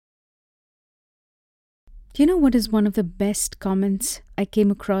You know what is one of the best comments I came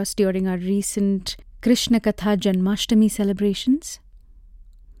across during our recent Krishna Katha Janmashtami celebrations?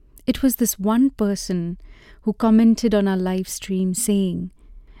 It was this one person who commented on our live stream saying,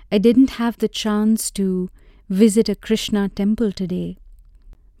 "I didn't have the chance to visit a Krishna temple today,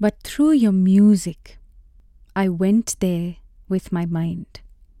 but through your music, I went there with my mind."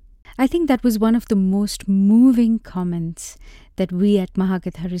 I think that was one of the most moving comments that we at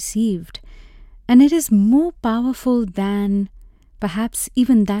Mahakatha received, and it is more powerful than perhaps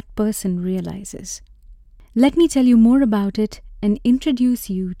even that person realizes. Let me tell you more about it and introduce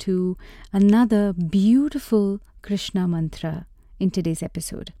you to another beautiful Krishna mantra in today's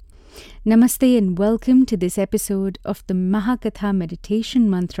episode. Namaste and welcome to this episode of the Mahakatha Meditation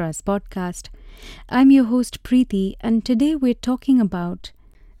Mantras podcast. I'm your host Preeti, and today we're talking about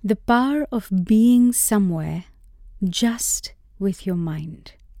the power of being somewhere just with your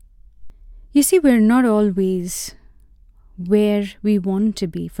mind. You see, we're not always where we want to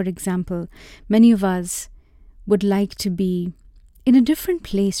be. For example, many of us would like to be in a different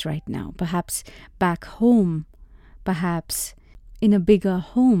place right now, perhaps back home, perhaps in a bigger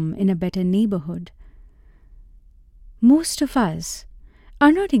home, in a better neighborhood. Most of us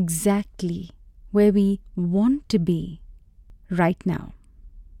are not exactly where we want to be right now.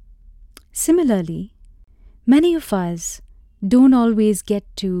 Similarly, many of us don't always get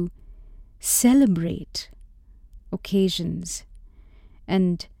to celebrate occasions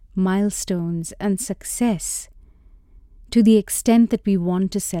and milestones and success to the extent that we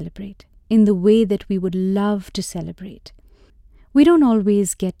want to celebrate, in the way that we would love to celebrate. We don't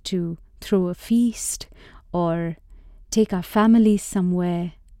always get to throw a feast or take our families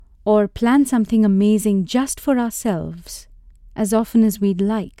somewhere or plan something amazing just for ourselves as often as we'd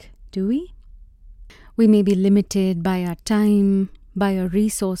like, do we? We may be limited by our time, by our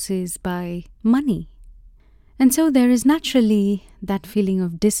resources, by money. And so there is naturally that feeling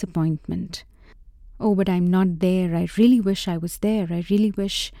of disappointment. Oh, but I'm not there. I really wish I was there. I really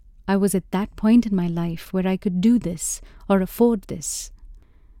wish I was at that point in my life where I could do this or afford this.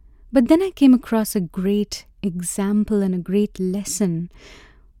 But then I came across a great example and a great lesson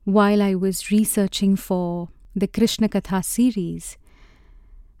while I was researching for the Krishna Katha series.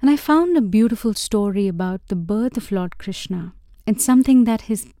 And I found a beautiful story about the birth of Lord Krishna and something that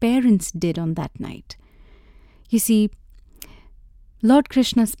his parents did on that night. You see, Lord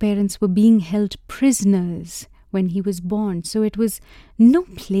Krishna's parents were being held prisoners when he was born, so it was no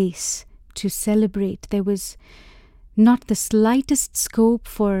place to celebrate. There was not the slightest scope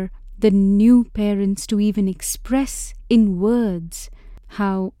for the new parents to even express in words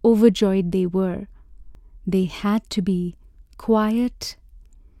how overjoyed they were. They had to be quiet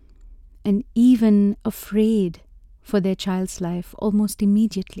and even afraid for their child's life almost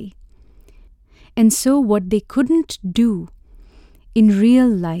immediately. And so what they couldn't do in real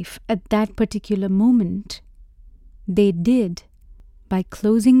life at that particular moment, they did by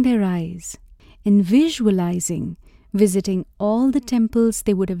closing their eyes and visualizing visiting all the temples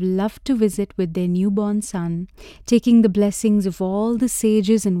they would have loved to visit with their newborn son, taking the blessings of all the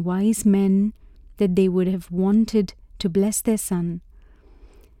sages and wise men that they would have wanted to bless their son,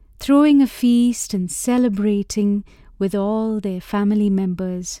 throwing a feast and celebrating with all their family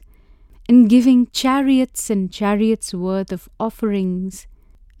members, and giving chariots and chariots worth of offerings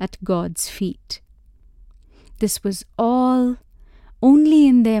at God's feet. This was all only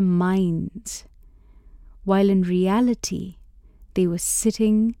in their minds, while in reality they were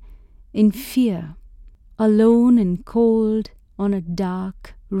sitting in fear, alone and cold on a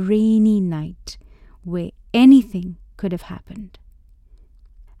dark, rainy night where anything could have happened.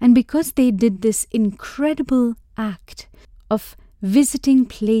 And because they did this incredible act of visiting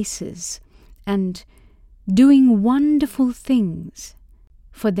places and doing wonderful things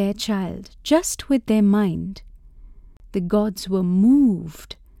for their child just with their mind, the gods were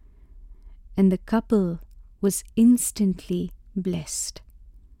moved and the couple was instantly blessed.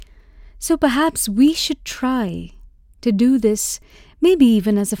 So perhaps we should try to do this, maybe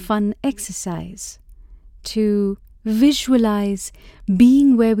even as a fun exercise, to visualize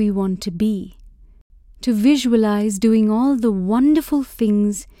being where we want to be, to visualize doing all the wonderful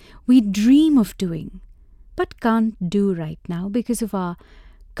things we dream of doing, but can't do right now because of our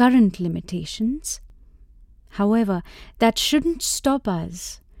current limitations. However, that shouldn't stop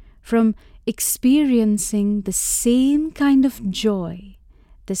us from experiencing the same kind of joy,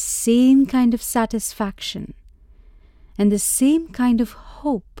 the same kind of satisfaction, and the same kind of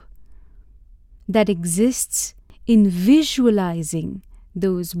hope that exists in visualizing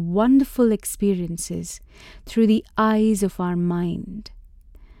those wonderful experiences through the eyes of our mind.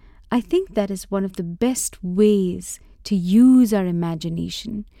 I think that is one of the best ways to use our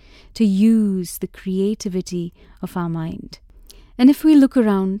imagination, to use the creativity of our mind. And if we look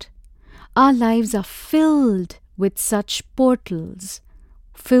around, our lives are filled with such portals,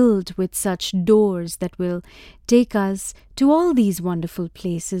 filled with such doors that will take us to all these wonderful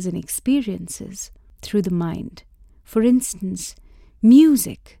places and experiences through the mind. For instance,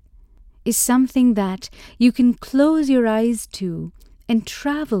 music is something that you can close your eyes to and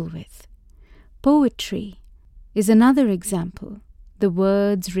travel with. Poetry is another example. The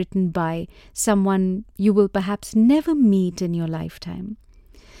words written by someone you will perhaps never meet in your lifetime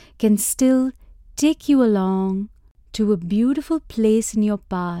can still take you along to a beautiful place in your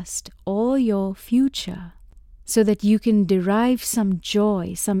past or your future so that you can derive some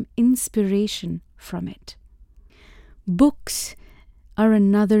joy, some inspiration from it. Books are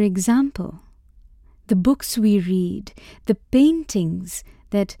another example. The books we read, the paintings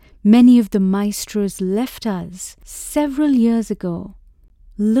that many of the maestros left us several years ago,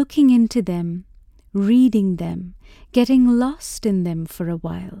 looking into them, reading them, getting lost in them for a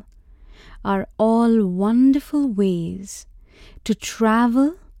while, are all wonderful ways to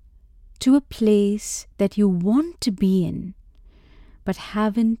travel to a place that you want to be in, but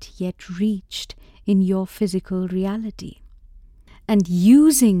haven't yet reached in your physical reality. And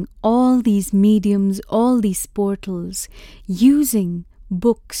using all these mediums, all these portals, using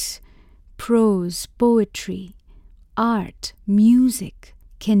books, prose, poetry, art, music,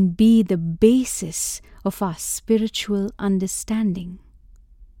 can be the basis of our spiritual understanding.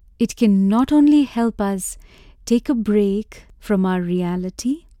 It can not only help us take a break from our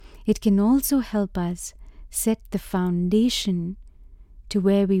reality, it can also help us set the foundation to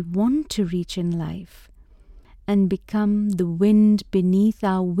where we want to reach in life and become the wind beneath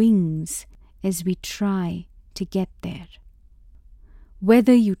our wings as we try to get there.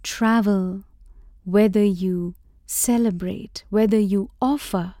 Whether you travel, whether you celebrate, whether you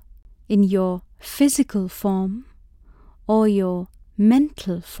offer in your physical form or your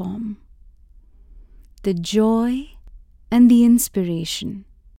mental form, the joy and the inspiration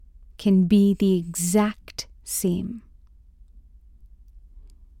can be the exact same.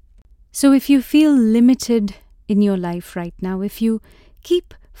 So if you feel limited in your life right now, if you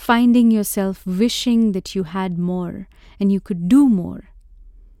keep finding yourself wishing that you had more and you could do more,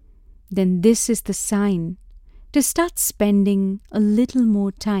 then this is the sign to start spending a little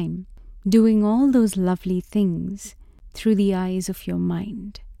more time doing all those lovely things through the eyes of your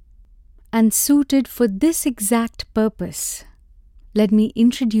mind. And suited for this exact purpose, let me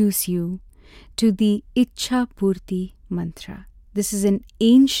introduce you to the Icchapoorthi mantra. This is an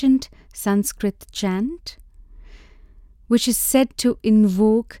ancient Sanskrit chant which is said to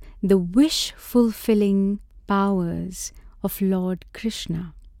invoke the wish-fulfilling powers of Lord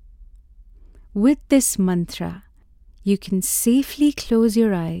Krishna. With this mantra, you can safely close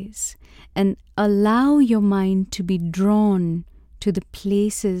your eyes and allow your mind to be drawn to the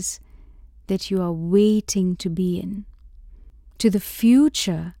places that you are waiting to be in, to the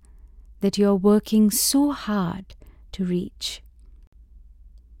future that you are working so hard to reach.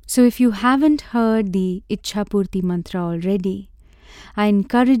 So if you haven't heard the Icchapoorthi mantra already, I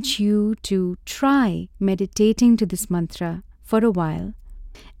encourage you to try meditating to this mantra for a while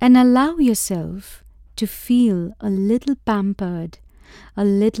and allow yourself to feel a little pampered, a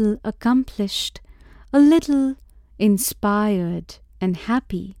little accomplished, a little inspired and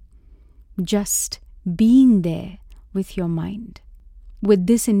happy, just being there with your mind. With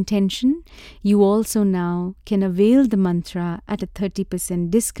this intention, you also now can avail the mantra at a 30%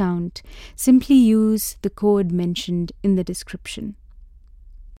 discount. Simply use the code mentioned in the description.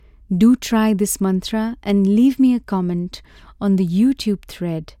 Do try this mantra and leave me a comment on the YouTube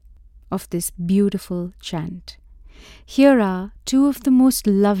thread of this beautiful chant. Here are two of the most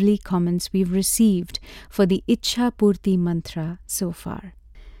lovely comments we've received for the Icchapoorthi mantra so far.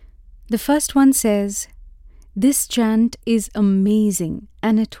 The first one says, "This chant is amazing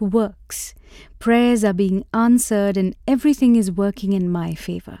and it works. Prayers are being answered and everything is working in my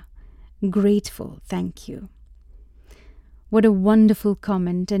favor. Grateful, thank you." What a wonderful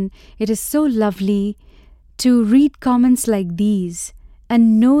comment, and it is so lovely to read comments like these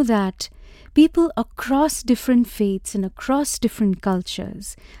and know that people across different faiths and across different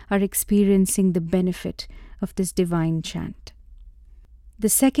cultures are experiencing the benefit of this divine chant. The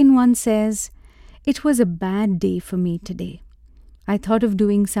second one says, "It was a bad day for me today. I thought of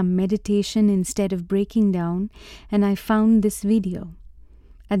doing some meditation instead of breaking down, and I found this video.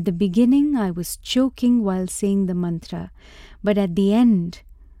 At the beginning, I was choking while saying the mantra, but at the end,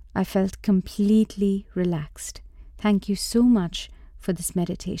 I felt completely relaxed. Thank you so much for this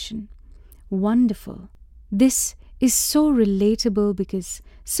meditation. Wonderful. This is so relatable because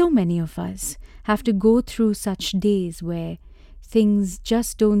so many of us have to go through such days where things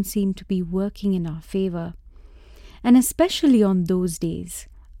just don't seem to be working in our favor. And especially on those days,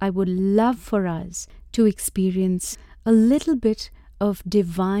 I would love for us to experience a little bit of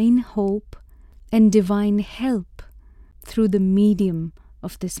divine hope and divine help through the medium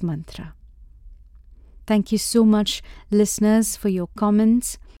of this mantra. Thank you so much, listeners, for your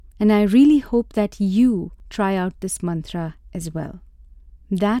comments, and I really hope that you try out this mantra as well.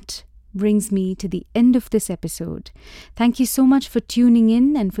 That brings me to the end of this episode. Thank you so much for tuning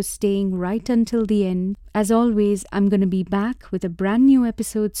in and for staying right until the end. As always, I'm going to be back with a brand new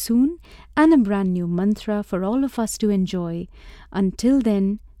episode soon and a brand new mantra for all of us to enjoy. Until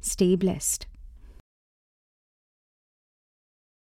then, stay blessed.